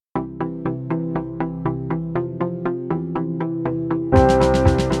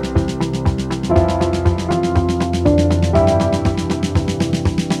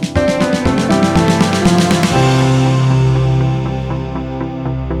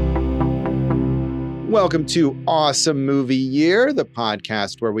Welcome to Awesome Movie Year, the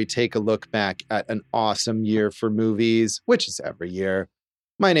podcast where we take a look back at an awesome year for movies, which is every year.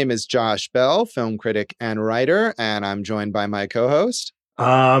 My name is Josh Bell, film critic and writer, and I'm joined by my co-host.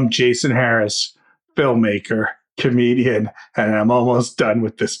 I'm Jason Harris, filmmaker, comedian, and I'm almost done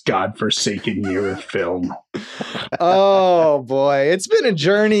with this godforsaken year of film. Oh boy, it's been a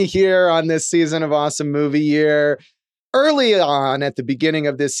journey here on this season of Awesome Movie Year. Early on at the beginning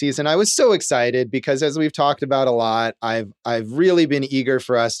of this season, I was so excited because, as we've talked about a lot, I've really been eager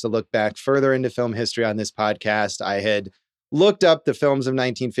for us to look back further into film history on this podcast. I had looked up the films of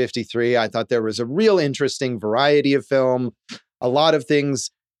 1953. I thought there was a real interesting variety of film, a lot of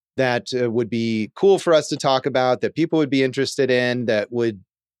things that would be cool for us to talk about, that people would be interested in, that would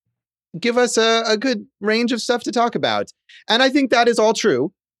give us a good range of stuff to talk about. And I think that is all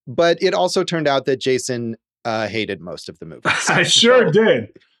true, but it also turned out that Jason hated most of the movies. I sure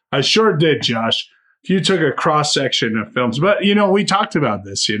did, Josh. If you took a cross section of films, but we talked about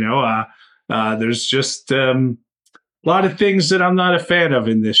this. There's just a lot of things that I'm not a fan of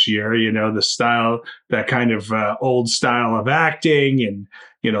in this year. The style, that kind of old style of acting, and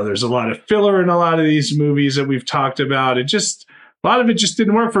there's a lot of filler in a lot of these movies that we've talked about. A lot of it just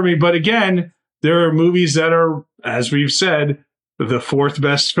didn't work for me. But again, there are movies that are, as we've said, the fourth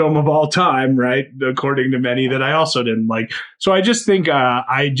best film of all time, right? According to many, that I also didn't like. So I just think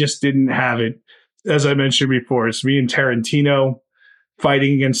I just didn't have it. As I mentioned before, it's me and Tarantino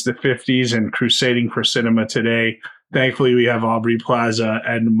fighting against the 50s and crusading for cinema today. Thankfully, we have Aubrey Plaza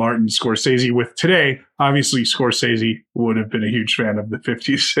and Martin Scorsese with today. Obviously, Scorsese would have been a huge fan of the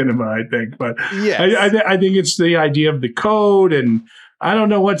 50s cinema, I think. But yes. I think it's the idea of the code, and I don't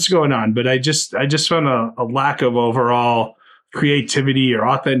know what's going on, but I just found a lack of overall creativity or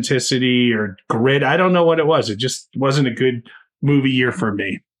authenticity or grit. I don't know what it was. It just wasn't a good movie year for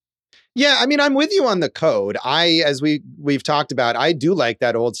me. Yeah, I mean, I'm with you on the code. As we've talked about, I do like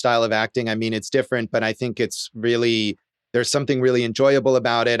that old style of acting. I mean, it's different, but I think it's really, there's something really enjoyable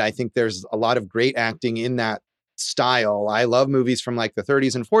about it. I think there's a lot of great acting in that style. I love movies from like the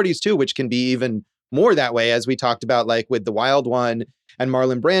 30s and 40s too, which can be even more that way, as we talked about, like with The Wild One and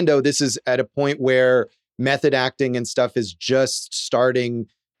Marlon Brando. This is at a point where method acting and stuff is just starting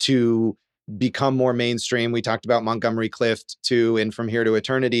to become more mainstream. We talked about Montgomery Clift too, and From Here to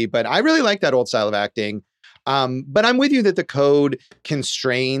Eternity, but I really like that old style of acting. But I'm with you that the code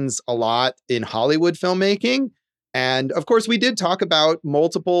constrains a lot in Hollywood filmmaking. And of course, we did talk about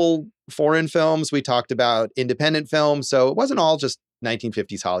multiple foreign films. We talked about independent films. So it wasn't all just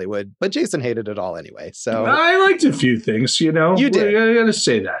 1950s Hollywood, but Jason hated it all anyway. So I liked a few things, You did. I got to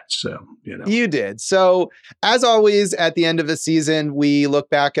say that. So, You did. So as always, at the end of the season, we look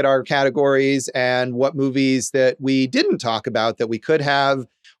back at our categories and what movies that we didn't talk about that we could have,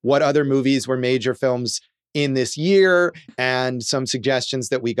 what other movies were major films in this year, and some suggestions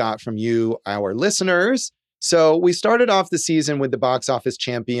that we got from you, our listeners. So we started off the season with the box office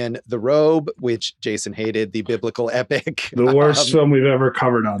champion, The Robe, which Jason hated, the biblical epic. The worst film we've ever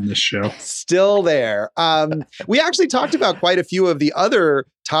covered on this show. Still there. We actually talked about quite a few of the other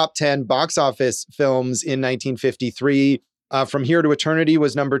top 10 box office films in 1953. From Here to Eternity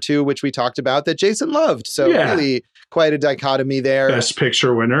was number 2, which we talked about, that Jason loved. So really quite a dichotomy there. Best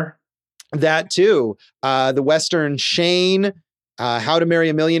Picture winner. That too. The Western Shane, How to Marry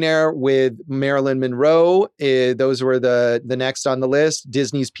a Millionaire with Marilyn Monroe. Those were the next on the list.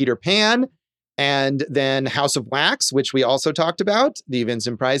 Disney's Peter Pan. And then House of Wax, which we also talked about, the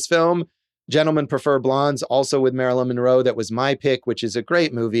Vincent Price film. Gentlemen Prefer Blondes, also with Marilyn Monroe. That was my pick, which is a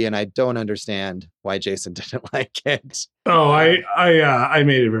great movie, and I don't understand why Jason didn't like it. Oh, I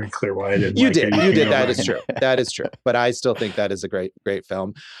made it very clear why I didn't. You did. That is true. That is true. But I still think that is a great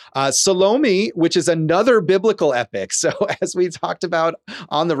film. Salome, which is another biblical epic. So as we talked about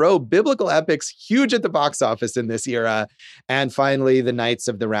on The Road, biblical epics huge at the box office in this era. And finally, The Knights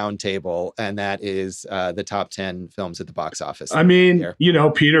of the Round Table, and that is the top 10 films at the box office. I mean,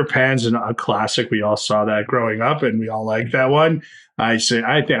 Peter Pan's a classic. We all saw that growing up, and we all liked that one. I think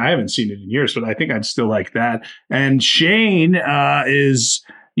I haven't seen it in years, but I think I'd still like that. And Shane is,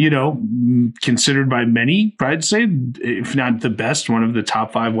 considered by many, I'd say, if not the best, one of the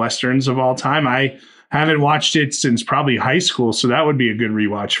top 5 Westerns of all time. I haven't watched it since probably high school, so that would be a good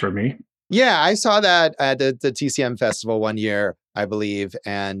rewatch for me. Yeah, I saw that at the TCM festival one year, I believe,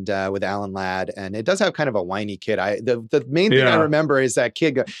 and with Alan Ladd, and it does have kind of a whiny kid. The main thing I remember is that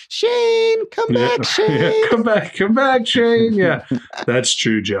kid go, Shane, come back, Shane. Come back, Shane. Yeah, that's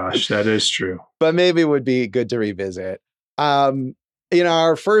true, Josh. That is true. But maybe it would be good to revisit. In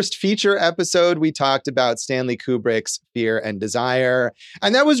our first feature episode, we talked about Stanley Kubrick's Fear and Desire.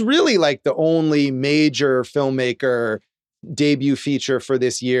 And that was really like the only major filmmaker debut feature for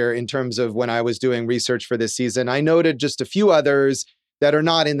this year in terms of when I was doing research for this season. I noted just a few others that are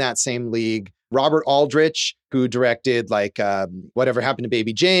not in that same league. Robert Aldrich, who directed like Whatever Happened to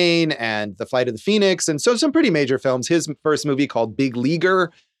Baby Jane and The Flight of the Phoenix, and so some pretty major films. His first movie called Big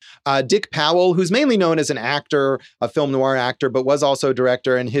Leaguer. Dick Powell, who's mainly known as an actor, a film noir actor, but was also a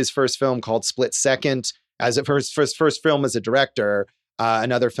director in his first film called Split Second, as a first film as a director,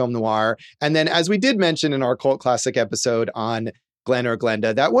 another film noir. And then, as we did mention in our cult classic episode on Glenn or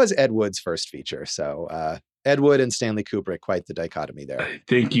Glenda, that was Ed Wood's first feature. So Ed Wood and Stanley Kubrick, quite the dichotomy there. I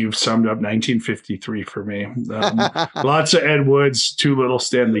think you've summed up 1953 for me. Lots of Ed Woods, too little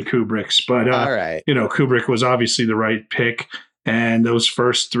Stanley Kubricks. But, all right. Kubrick was obviously the right pick. And those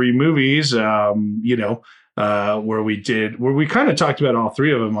first three movies, where we kind of talked about all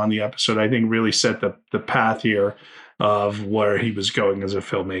three of them on the episode, I think really set the path here of where he was going as a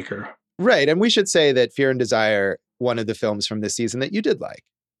filmmaker. Right. And we should say that Fear and Desire, one of the films from this season that you did like.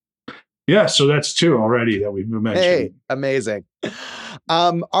 Yeah, so that's two already that we've mentioned. Hey, amazing.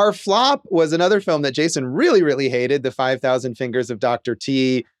 Our flop was another film that Jason really, really hated, The 5,000 Fingers of Dr.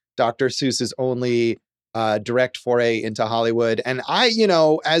 T, Dr. Seuss's only direct foray into Hollywood. And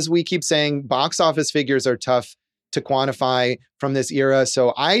as we keep saying, box office figures are tough to quantify from this era.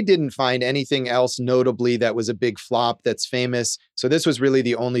 So I didn't find anything else notably that was a big flop that's famous. So this was really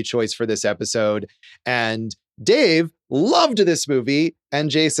the only choice for this episode. And Dave loved this movie and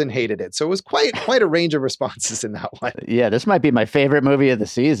Jason hated it. So it was quite a range of responses in that one. Yeah, this might be my favorite movie of the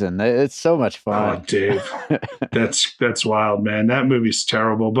season. It's so much fun. Oh, Dave, that's wild, man. That movie's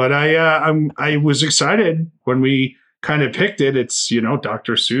terrible. But I was excited when we kind of picked it. It's,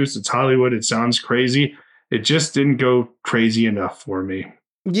 Dr. Seuss, it's Hollywood. It sounds crazy. It just didn't go crazy enough for me.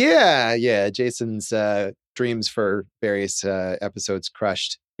 Yeah. Jason's dreams for various episodes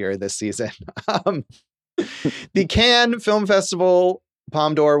crushed here this season. The Cannes Film Festival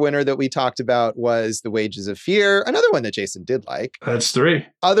Palme d'Or winner that we talked about was The Wages of Fear, another one that Jason did like. That's three.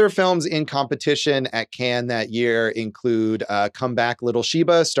 Other films in competition at Cannes that year include Come Back, Little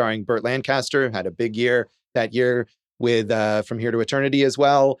Sheba, starring Burt Lancaster, had a big year that year with From Here to Eternity as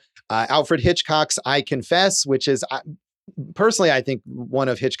well. Alfred Hitchcock's I Confess, which is personally, I think, one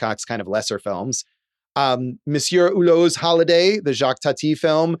of Hitchcock's kind of lesser films. Monsieur Hulot's Holiday, the Jacques Tati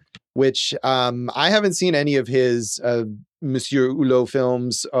film, which I haven't seen any of his Monsieur Hulot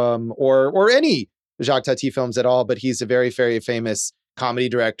films or any Jacques Tati films at all, but he's a very, very famous comedy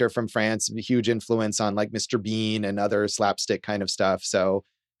director from France, a huge influence on like Mr. Bean and other slapstick kind of stuff. So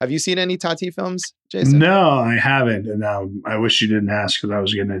have you seen any Tati films, Jason? No, I haven't. And I wish you didn't ask because I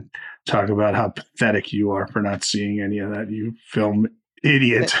was going to talk about how pathetic you are for not seeing any of that, you film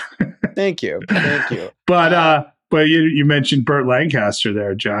idiot. Thank you. But you mentioned Burt Lancaster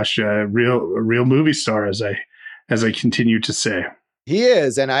there, Josh, a real movie star, as I continue to say. He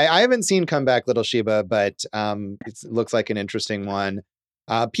is, and I haven't seen Come Back, Little Sheba, but it looks like an interesting one.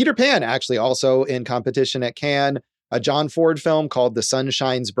 Peter Pan, actually, also in competition at Cannes. A John Ford film called The Sun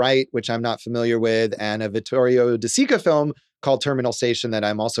Shines Bright, which I'm not familiar with, and a Vittorio De Sica film called Terminal Station that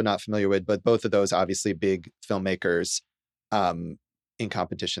I'm also not familiar with, but both of those obviously big filmmakers in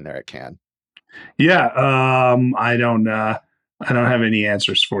competition there at Cannes. Yeah, I don't have any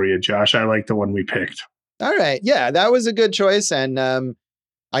answers for you, Josh. I like the one we picked. All right. Yeah, that was a good choice. And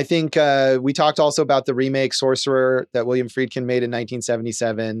I think we talked also about the remake Sorcerer that William Friedkin made in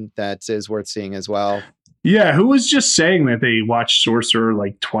 1977. That is worth seeing as well. Yeah, who was just saying that they watched Sorcerer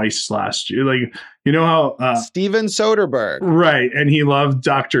like twice last year? Like, you know how Steven Soderbergh, right? And he loved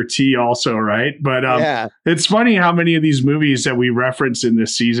Dr. T also, right? But yeah, it's funny how many of these movies that we reference in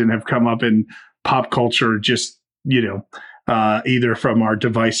this season have come up in pop culture, just either from our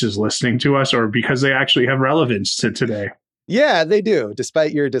devices listening to us or because they actually have relevance to today. Yeah, they do,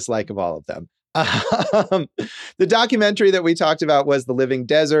 despite your dislike of all of them. The documentary that we talked about was The Living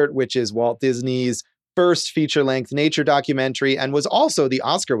Desert, which is Walt Disney's first feature-length nature documentary and was also the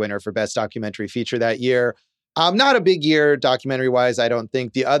Oscar winner for Best Documentary Feature that year. Not a big year documentary-wise, I don't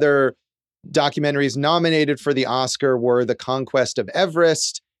think. The other documentaries nominated for the Oscar were The Conquest of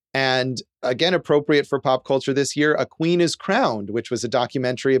Everest and, again, appropriate for pop culture this year, A Queen is Crowned, which was a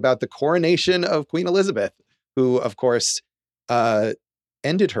documentary about the coronation of Queen Elizabeth, who, of course,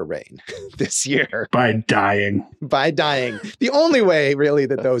 ended her reign this year. By dying. The only way, really,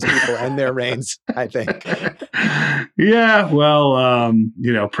 that those people end their reigns, I think. Yeah, well,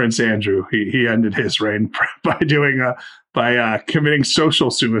 Prince Andrew, he ended his reign by committing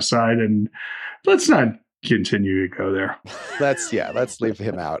social suicide. And let's not continue to go there. Let's leave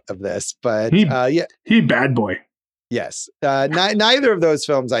him out of this. But he bad boy. Yes. Neither of those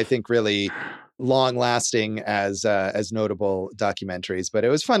films, I think, really long lasting as notable documentaries, but it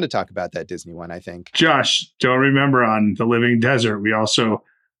was fun to talk about that Disney one, I think. Josh, don't remember on The Living Desert, we also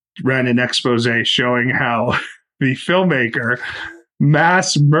ran an expose showing how the filmmaker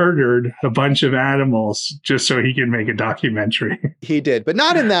mass murdered a bunch of animals just so he can make a documentary. He did, but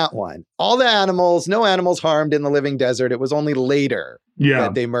not in that one. All the animals, no animals harmed in The Living Desert. It was only later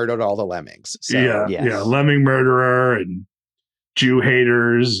that they murdered all the lemmings. So, lemming murderer and Jew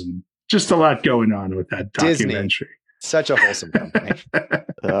haters and just a lot going on with that documentary. Disney, such a wholesome company.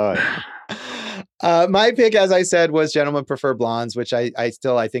 My pick, as I said, was Gentlemen Prefer Blondes, which I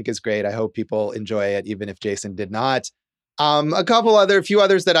think is great. I hope people enjoy it, even if Jason did not. A few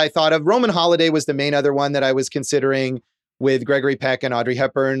others that I thought of. Roman Holiday was the main other one that I was considering, with Gregory Peck and Audrey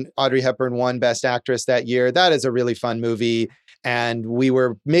Hepburn. Audrey Hepburn won Best Actress that year. That is a really fun movie. And we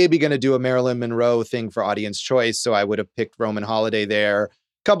were maybe going to do a Marilyn Monroe thing for Audience Choice, so I would have picked Roman Holiday there. A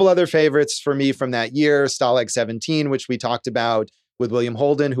couple other favorites for me from that year, Stalag 17, which we talked about with William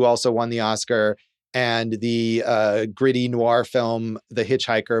Holden, who also won the Oscar, and the gritty noir film, The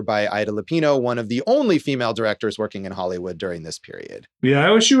Hitchhiker by Ida Lupino, one of the only female directors working in Hollywood during this period. Yeah, I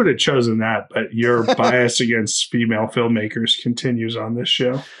wish you would have chosen that, but your bias against female filmmakers continues on this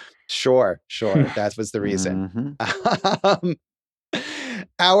show. Sure. That was the reason.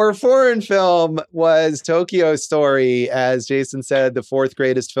 Our foreign film was Tokyo Story, as Jason said, the fourth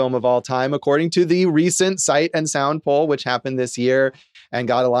greatest film of all time, according to the recent Sight and Sound poll, which happened this year and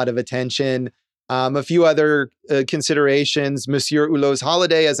got a lot of attention. A few other considerations: Monsieur Hulot's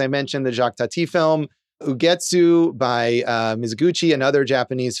Holiday, as I mentioned, the Jacques Tati film, Ugetsu by Mizuguchi, another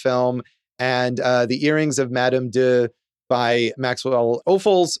Japanese film, and The Earrings of Madame de by Maxwell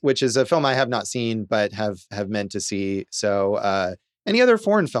Ophuls, which is a film I have not seen but have meant to see. So any other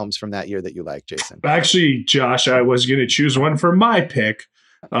foreign films from that year that you like, Jason? Actually, Josh, I was going to choose one for my pick,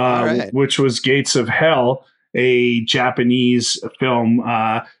 which was Gates of Hell, a Japanese film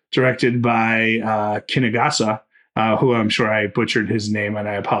directed by Kinagasa, who I'm sure I butchered his name, and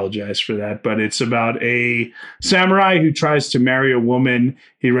I apologize for that. But it's about a samurai who tries to marry a woman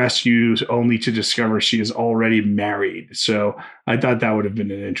he rescues only to discover she is already married. So I thought that would have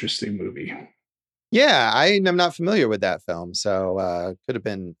been an interesting movie. Yeah, I am not familiar with that film, so could have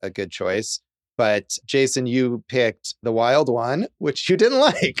been a good choice. But Jason, you picked The Wild One, which you didn't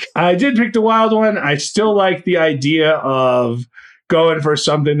like. I did pick The Wild One. I still like the idea of going for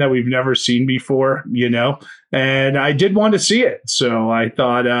something that we've never seen before, and I did want to see it. So I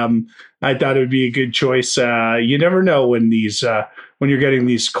thought it would be a good choice. You never know when you're getting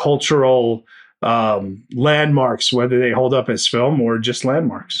these cultural landmarks, whether they hold up as film or just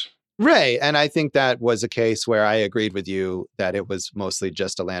landmarks. Right. And I think that was a case where I agreed with you that it was mostly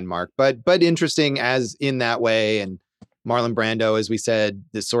just a landmark, but interesting as in that way. And Marlon Brando, as we said,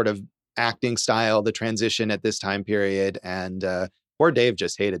 this sort of acting style, the transition at this time period. And poor Dave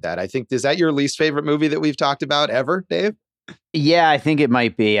just hated that. I think, is that your least favorite movie that we've talked about ever, Dave? Yeah, I think it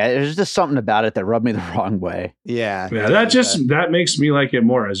might be. There's just something about it that rubbed me the wrong way. Yeah. That makes me like it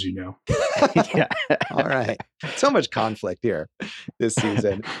more, as you know. Yeah. All right. So much conflict here this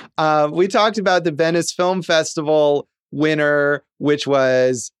season. We talked about the Venice Film Festival winner, which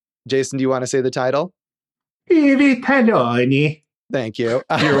was, Jason, do you want to say the title? I Vitelloni. Thank you.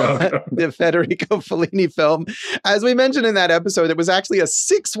 You're welcome. The Federico Fellini film. As we mentioned in that episode, it was actually a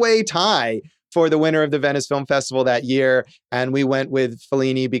 6-way tie for the winner of the Venice Film Festival that year. And we went with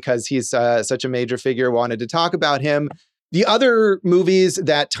Fellini because he's such a major figure, wanted to talk about him. The other movies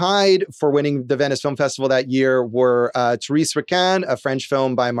that tied for winning the Venice Film Festival that year were Therese Raquin, a French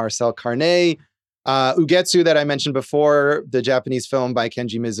film by Marcel Carné, Ugetsu, that I mentioned before, the Japanese film by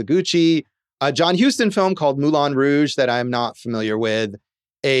Kenji Mizoguchi, a John Huston film called Moulin Rouge that I'm not familiar with,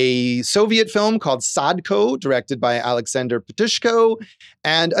 a Soviet film called Sadko, directed by Alexander Petushko,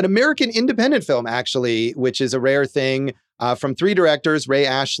 and an American independent film, actually, which is a rare thing, from 3 directors, Ray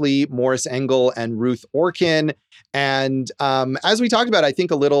Ashley, Morris Engel, and Ruth Orkin. And as we talked about, I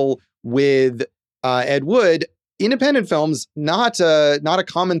think a little with Ed Wood, independent films, not a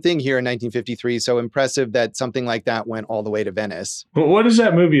common thing here in 1953. So impressive that something like that went all the way to Venice. Well, what is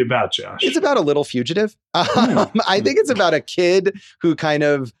that movie about, Josh? It's about a little fugitive. I think it's about a kid who kind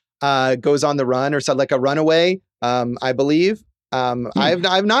of goes on the run, or so, like a runaway, I believe.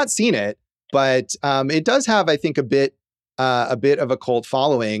 I've not seen it, but it does have, I think, a bit of a cult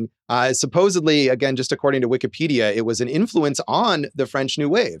following. Supposedly, again, just according to Wikipedia, it was an influence on the French New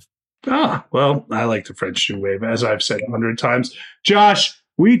Wave. Well, I like the French New Wave, as I've said 100 times. Josh,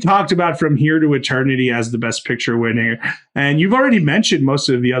 we talked about From Here to Eternity as the Best Picture winner. And you've already mentioned most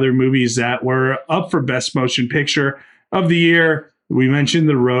of the other movies that were up for Best Motion Picture of the year. We mentioned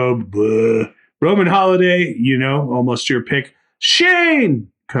The Robe, Roman Holiday, almost your pick.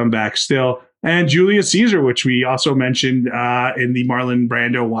 Shane, come back still. And Julius Caesar, which we also mentioned in the Marlon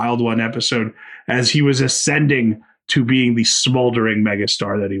Brando Wild One episode, as he was ascending to being the smoldering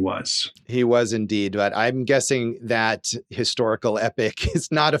megastar that he was. He was indeed, but I'm guessing that historical epic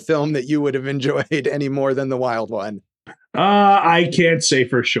is not a film that you would have enjoyed any more than The Wild One. I can't say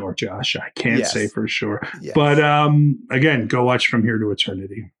for sure, Josh. I can't say for sure. Yes. But again, go watch From Here to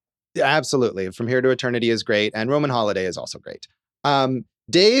Eternity. Absolutely. From Here to Eternity is great. And Roman Holiday is also great.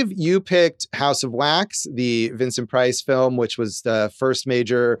 Dave, you picked House of Wax, the Vincent Price film, which was the first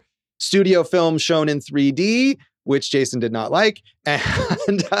major studio film shown in 3D, which Jason did not like.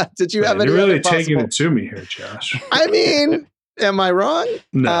 And did you have any? You're really taking it to me here, Josh. I mean, am I wrong?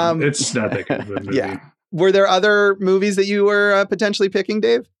 No, it's not that good of a movie. Yeah. Were there other movies that you were potentially picking,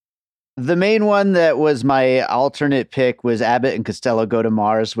 Dave? The main one that was my alternate pick was Abbott and Costello Go to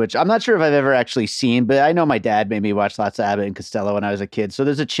Mars, which I'm not sure if I've ever actually seen, but I know my dad made me watch lots of Abbott and Costello when I was a kid. So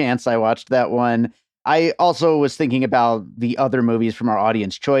there's a chance I watched that one. I also was thinking about the other movies from our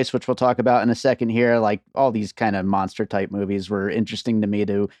audience choice, which we'll talk about in a second here. Like all these kind of monster type movies were interesting to me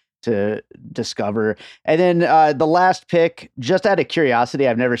to discover. And then the last pick, just out of curiosity,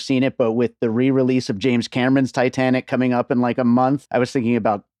 I've never seen it, but with the re-release of James Cameron's Titanic coming up in like a month, I was thinking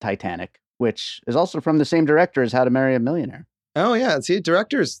about Titanic, which is also from the same director as How to Marry a Millionaire. Oh, yeah. See,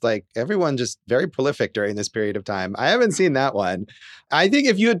 directors, like everyone just very prolific during this period of time. I haven't seen that one. I think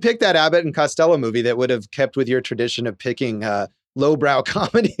if you had picked that Abbott and Costello movie, that would have kept with your tradition of picking lowbrow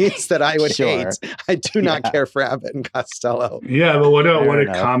comedies that I would hate. I do not care for Abbott and Costello. Yeah, but what a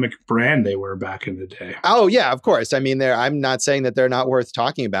comic brand they were back in the day. Oh, yeah, of course. I mean, I'm not saying that they're not worth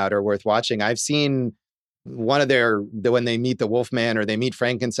talking about or worth watching. I've seen one of when they meet the Wolfman or they meet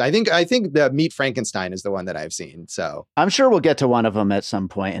Frankenstein. I think the Meet Frankenstein is the one that I've seen. So I'm sure we'll get to one of them at some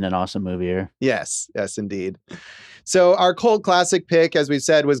point in an awesome movie here. Yes, indeed. So our cult classic pick, as we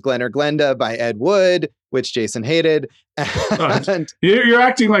said, was Glen or Glenda by Ed Wood, which Jason hated. And you're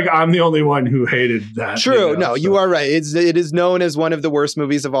acting like I'm the only one who hated that. True. No, you are right. It is known as one of the worst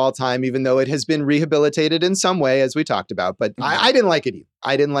movies of all time, even though it has been rehabilitated in some way, as we talked about. But I didn't like it either.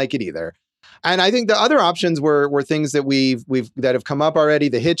 I didn't like it either. And I think the other options were things that we've that have come up already.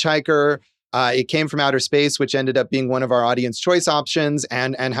 The Hitchhiker, It Came from Outer Space, which ended up being one of our audience choice options,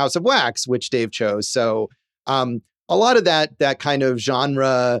 and House of Wax, which Dave chose. So a lot of that kind of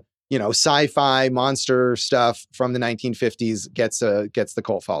genre, sci-fi monster stuff from the 1950s gets the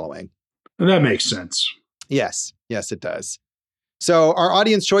cult following. And that makes sense. Yes, it does. So our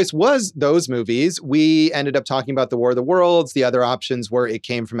audience choice was those movies. We ended up talking about The War of the Worlds. The other options were It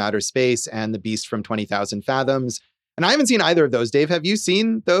Came from Outer Space and The Beast from 20,000 Fathoms. And I haven't seen either of those. Dave, have you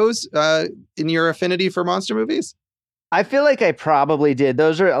seen those in your affinity for monster movies? I feel like I probably did.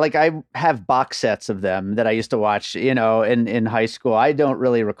 Those are like, I have box sets of them that I used to watch, in high school. I don't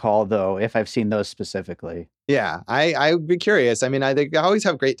really recall, though, if I've seen those specifically. Yeah, I would be curious. I mean, they always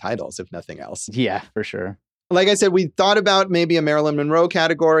have great titles, if nothing else. Yeah, for sure. Like I said, we thought about maybe a Marilyn Monroe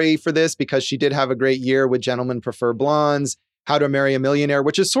category for this because she did have a great year with Gentlemen Prefer Blondes, How to Marry a Millionaire,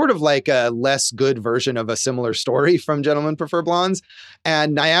 which is sort of like a less good version of a similar story from Gentlemen Prefer Blondes,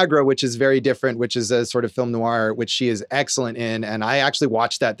 and Niagara, which is very different, which is a sort of film noir, which she is excellent in. And I actually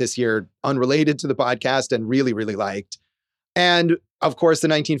watched that this year, unrelated to the podcast, and really, really liked. And of course, the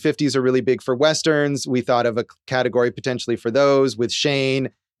 1950s are really big for Westerns. We thought of a category potentially for those with Shane,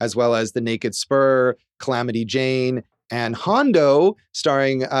 as well as The Naked Spur, Calamity Jane, and Hondo,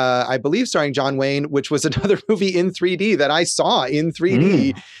 starring John Wayne, which was another movie in 3D that I saw in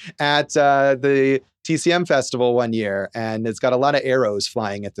 3D at the TCM Festival one year. And it's got a lot of arrows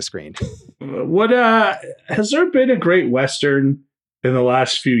flying at the screen. Has there been a great Western in the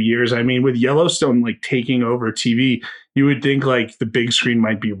last few years? I mean, with Yellowstone like taking over TV, you would think like the big screen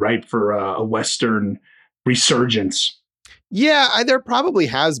might be ripe for a Western resurgence. Yeah, there probably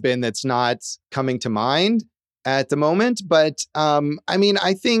has been that's not coming to mind at the moment. But I mean,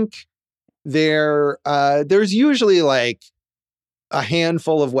 I think there's usually like a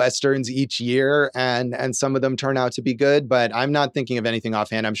handful of Westerns each year, and some of them turn out to be good. But I'm not thinking of anything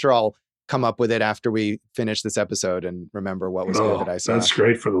offhand. I'm sure I'll come up with it after we finish this episode and remember what was good that I saw. That's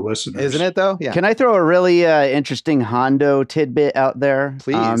great for the listeners. Isn't it, though? Yeah. Can I throw a really interesting Hondo tidbit out there?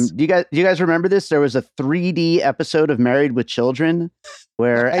 Please. Do you guys remember this? There was a 3D episode of Married with Children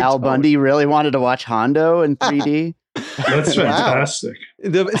where Al Bundy really wanted to watch Hondo in 3D. That's fantastic.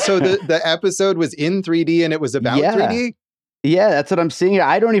 So the episode was in 3D and it was about 3D? Yeah, that's what I'm seeing.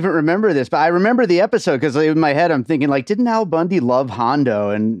 I don't even remember this, but I remember the episode because in my head I'm thinking like, didn't Al Bundy love Hondo?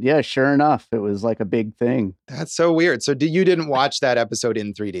 And yeah, sure enough, it was like a big thing. That's so weird. So you didn't watch that episode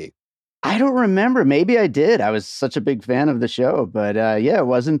in 3D? I don't remember. Maybe I did. I was such a big fan of the show, but yeah, it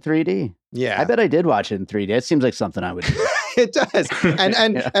was in 3D. Yeah. I bet I did watch it in 3D. It seems like something I would do. It does.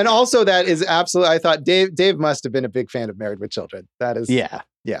 And also that is absolutely, I thought Dave must have been a big fan of Married with Children. That is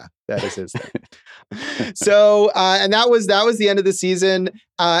that is his thing. So and that was the end of the season.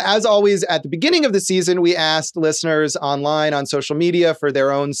 As always, at the beginning of the season, we asked listeners online on social media for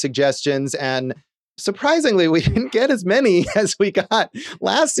their own suggestions, and surprisingly, we didn't get as many as we got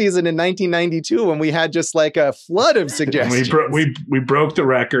last season in 1992 when we had just like a flood of suggestions. We broke the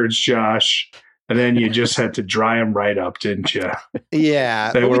records, Josh. And then you just had to dry them right up, didn't you?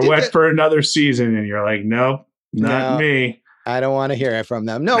 Yeah. They were wet for another season, and you're like, nope, not me. I don't want to hear it from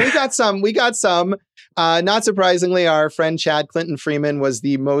them. No, we got some. Not surprisingly, our friend Chad Clinton Freeman was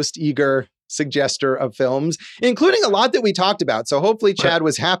the most eager suggester of films, including a lot that we talked about. So hopefully Chad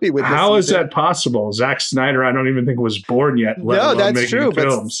was happy with this. How is that possible? Zack Snyder, I don't even think was born yet. No, that's true.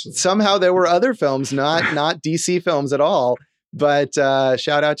 Films. But somehow there were other films, not DC films at all. But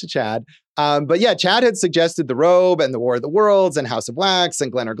shout out to Chad. But yeah, Chad had suggested The Robe and The War of the Worlds and House of Wax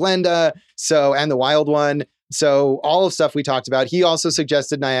and Glen or Glenda. And The Wild One. So all of stuff we talked about. He also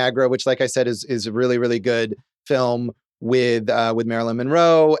suggested Niagara, which, like I said, is a really, really good film with Marilyn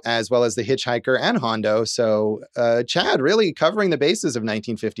Monroe, as well as The Hitchhiker and Hondo. So Chad really covering the bases of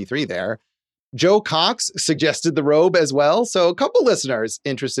 1953 there. Joe Cox suggested The Robe as well. So a couple listeners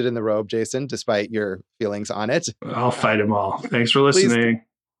interested in The Robe, Jason, despite your feelings on it. I'll fight them all. Thanks for listening.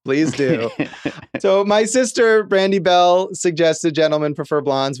 Please do. So my sister, Brandy Bell, suggested Gentlemen Prefer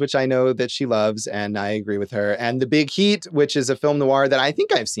Blondes, which I know that she loves, and I agree with her. And The Big Heat, which is a film noir that I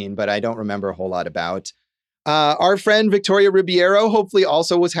think I've seen, but I don't remember a whole lot about. Our friend Victoria Ribeiro hopefully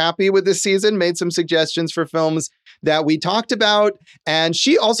also was happy with this season, made some suggestions for films that we talked about. And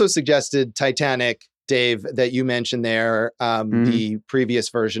she also suggested Titanic, Dave, that you mentioned there, the previous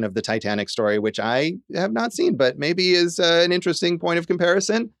version of the Titanic story, which I have not seen, but maybe is an interesting point of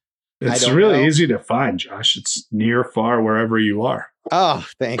comparison. It's really easy to find, Josh. It's near, far, wherever you are. Oh,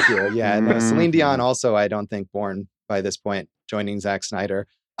 thank you. Yeah. And Celine Dion also, I don't think, born by this point, joining Zack Snyder.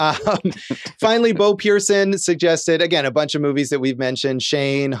 Finally, Bo Pearson suggested, again, a bunch of movies that we've mentioned: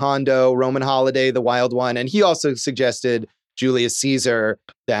 Shane, Hondo, Roman Holiday, The Wild One. And he also suggested Julius Caesar,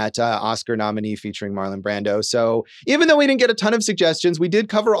 that Oscar nominee featuring Marlon Brando. So even though we didn't get a ton of suggestions, we did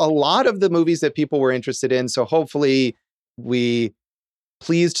cover a lot of the movies that people were interested in. So hopefully we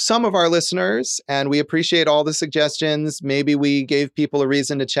pleased some of our listeners, and we appreciate all the suggestions. Maybe we gave people a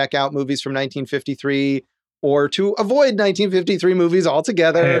reason to check out movies from 1953 or to avoid 1953 movies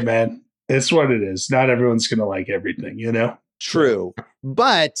altogether. Hey, man, it's what it is. Not everyone's going to like everything, you know? True.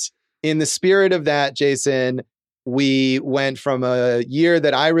 But in the spirit of that, Jason, we went from a year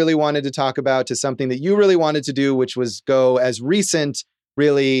that I really wanted to talk about to something that you really wanted to do, which was go as recent,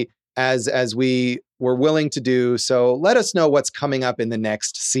 really, as we were willing to do. So let us know what's coming up in the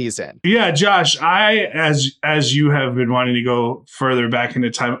next season. Yeah, Josh, as you have been wanting to go further back into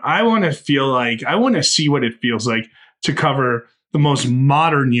time, I want to see what it feels like to cover the most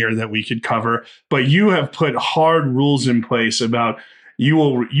modern year that we could cover. But you have put hard rules in place about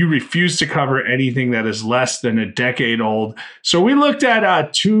you refuse to cover anything that is less than a decade old. So we looked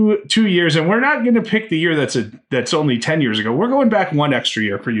at 2 years, and we're not going to pick the year that's only 10 years ago. We're going back one extra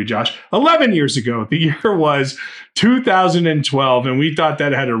year for you, Josh. 11 years ago, the year was 2012, and we thought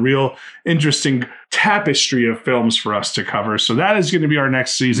that had a real interesting tapestry of films for us to cover. So that is going to be our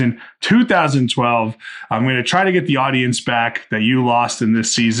next season, 2012. I'm going to try to get the audience back that you lost in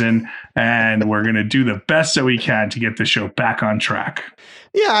this season, and we're going to do the best that we can to get the show back on track.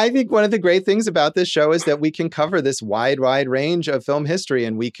 Yeah, I think one of the great things about this show is that we can cover this wide range of film history,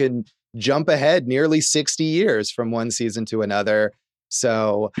 and we can jump ahead nearly 60 years from one season to another.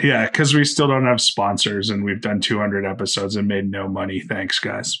 So yeah, because we still don't have sponsors, and we've done 200 episodes and made no money. Thanks,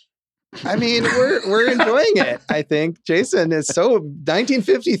 guys. I mean, we're enjoying it. I think Jason is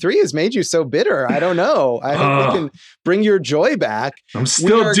 1953 has made you so bitter. I don't know. I hope we can bring your joy back. I'm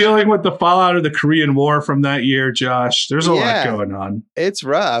still dealing with the fallout of the Korean War from that year, Josh. There's a lot going on. It's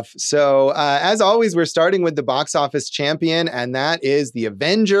rough. So as always, we're starting with the box office champion, and that is The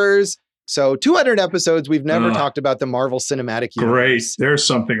Avengers. So 200 episodes, we've never talked about the Marvel Cinematic Universe. Great. There's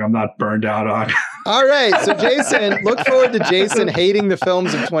something I'm not burned out on. All right. So Jason, look forward to Jason hating the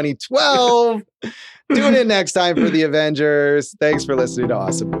films of 2012. Tune in next time for The Avengers. Thanks for listening to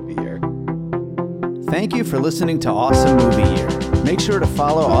Awesome Movie Year. Thank you for listening to Awesome Movie Year. Make sure to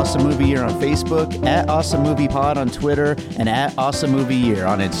follow Awesome Movie Year on Facebook, at Awesome Movie Pod on Twitter, and at Awesome Movie Year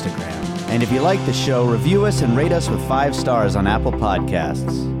on Instagram. And if you like the show, review us and rate us with 5 stars on Apple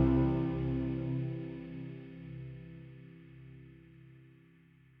Podcasts.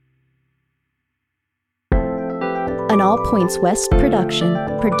 An All Points West production,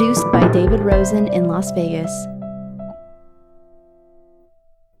 produced by David Rosen in Las Vegas.